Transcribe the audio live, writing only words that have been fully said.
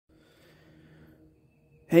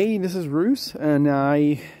Hey, this is Bruce, and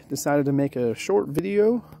I decided to make a short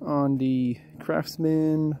video on the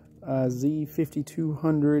Craftsman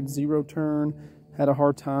Z5200 Zero Turn. Had a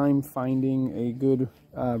hard time finding a good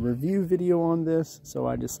review video on this, so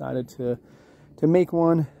I decided to make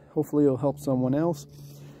one. Hopefully it'll help someone else.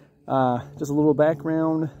 Just a little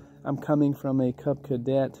background. I'm coming from a Cub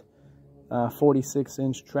Cadet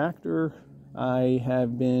 46-inch tractor. I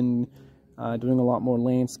have been doing a lot more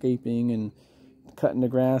landscaping, and cutting the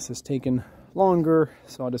grass has taken longer,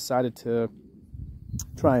 so I decided to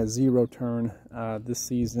try a zero turn this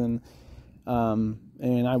season.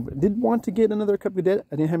 And I did want to get another Cub Cadet.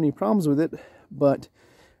 I didn't have any problems with it, but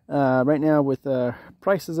right now with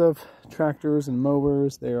prices of tractors and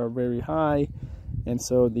mowers, they are very high, and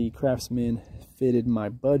so the Craftsman fitted my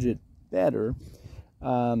budget better.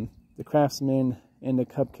 The Craftsman and the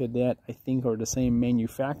Cub Cadet, I think, are the same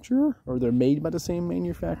manufacturer, or they're made by the same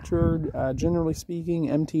manufacturer, generally speaking,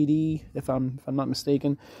 MTD, if I'm not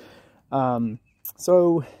mistaken.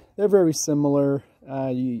 So they're very similar.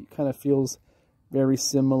 You kind of feels very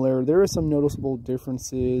similar. There is some noticeable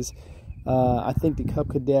differences. I think the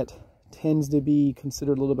Cub Cadet tends to be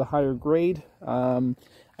considered a little bit higher grade. I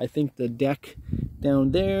think the deck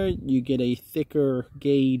down there, you get a thicker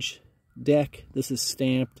gauge deck. This is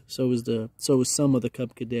stamped. So is some of the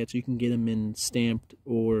Cub Cadets. You can get them in stamped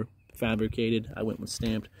or fabricated. I went with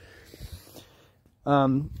stamped. I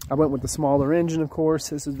went with the smaller engine, of course.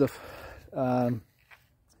 This is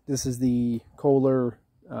the Kohler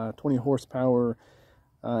 20 horsepower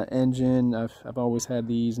engine. I've always had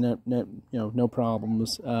these. No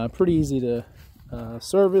problems. Pretty easy to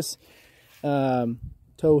service.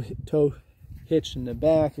 Tow hitch in the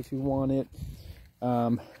back if you want it.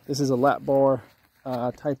 This is a lap bar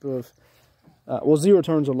type of, well, zero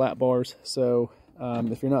turns are lap bars. So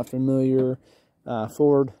if you're not familiar,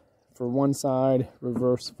 forward for one side,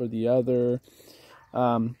 reverse for the other.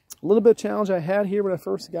 A little bit of challenge I had here when I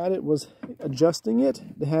first got it was adjusting it.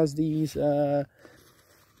 It has these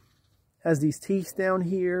teeth down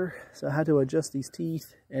here, so I had to adjust these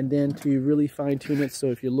teeth, and then to really fine tune it. So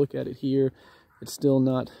if you look at it here, it's still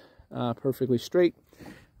not perfectly straight.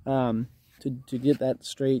 To get that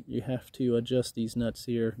straight, you have to adjust these nuts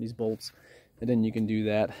here, these bolts, and then you can do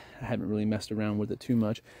that. I haven't really messed around with it too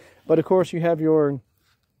much. But of course, you have your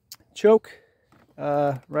choke,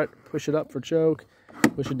 right? Push it up for choke,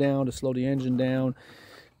 push it down to slow the engine down.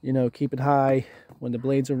 You know, keep it high when the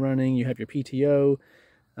blades are running. You have your PTO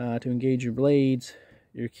to engage your blades,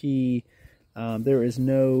 your key. There is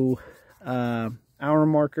no hour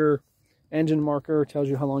marker. Engine marker tells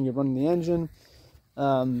you how long you're running the engine.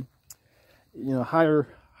 You know,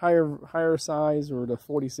 higher size, or the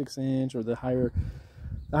 46-inch, or the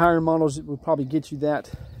higher models will probably get you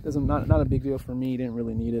that. Not a big deal for me. Didn't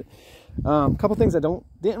really need it. A couple things I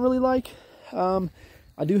didn't really like.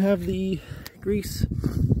 I do have the grease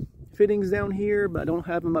fittings down here, but I don't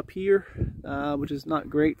have them up here, which is not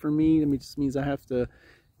great for me. I mean, it just means I have to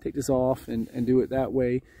take this off and do it that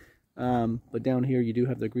way. But down here you do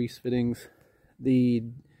have the grease fittings. The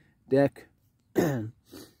deck,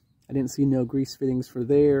 I didn't see no grease fittings for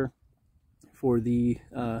there. For the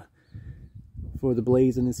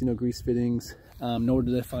blades, I didn't see no grease fittings, nor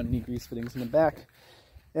did I find any grease fittings in the back.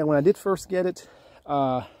 And when I did first get it,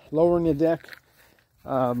 lowering the deck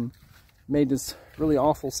made this really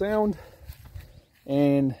awful sound,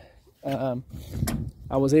 and I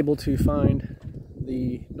was able to find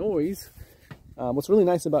the noise. What's really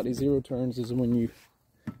nice about these zero turns is when you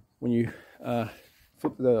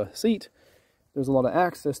flip the seat, there's a lot of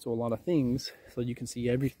access to a lot of things, so you can see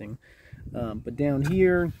everything. But down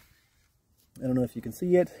here, I don't know if you can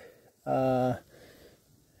see it.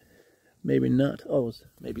 Maybe not. Oh,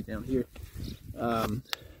 maybe down here.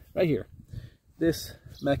 Right here. This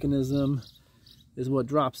mechanism is what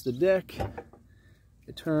drops the deck.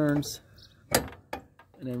 It turns and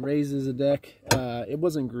then raises the deck. It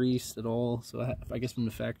wasn't greased at all, so I guess from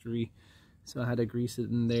the factory. So I had to grease it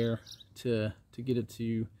in there to get it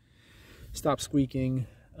to stop squeaking.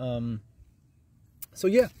 So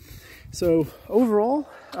yeah, so overall,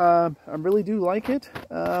 I really do like it.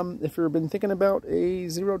 If you've been thinking about a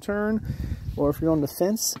zero turn, or if you're on the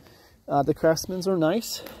fence, the Craftsmans are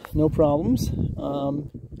nice, no problems.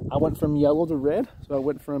 I went from yellow to red, so I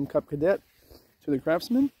went from Cub Cadet to the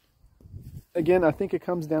Craftsman. Again, I think it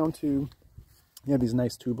comes down to, you have these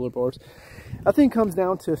nice tubular bars. I think it comes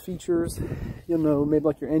down to features, you know, maybe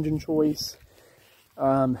like your engine choice.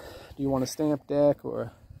 Do you want a stamped deck or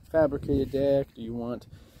a fabricated deck? Do you want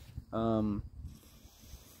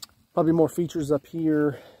probably more features up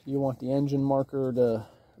here? Do you want the engine marker, the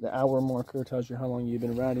hour marker tells you how long you've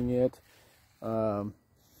been riding it?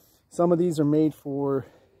 Some of these are made for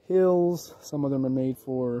hills, some of them are made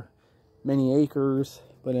for many acres,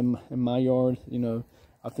 but in my yard, you know,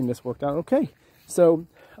 I think this worked out okay. So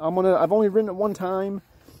I've only written it one time.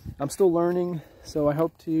 I'm still learning, so I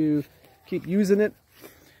hope to keep using it,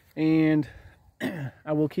 and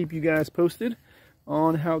I will keep you guys posted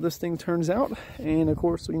on how this thing turns out, and of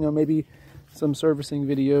course, you know, maybe some servicing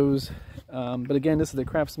videos. But again, this is the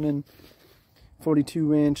Craftsman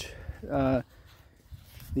 42-inch,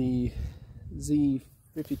 the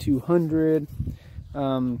Z5200.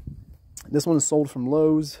 This one is sold from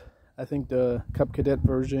Lowe's. I think the Cup Cadet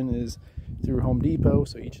version is through Home Depot,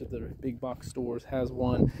 so each of the big box stores has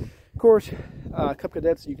one. Of course, Cup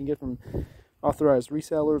Cadets you can get from authorized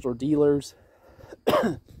resellers or dealers.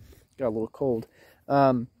 Got a little cold.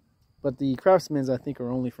 But the Craftsmans, I think, are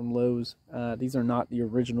only from Lowe's. These are not the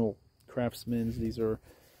original Craftsmans. These are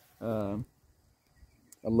a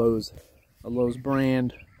Lowe's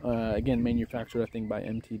brand. Again, manufactured, I think, by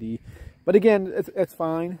MTD. But again, it's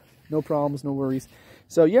fine. No problems, no worries.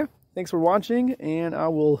 So yeah, thanks for watching, and I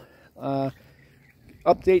will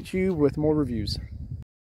update you with more reviews.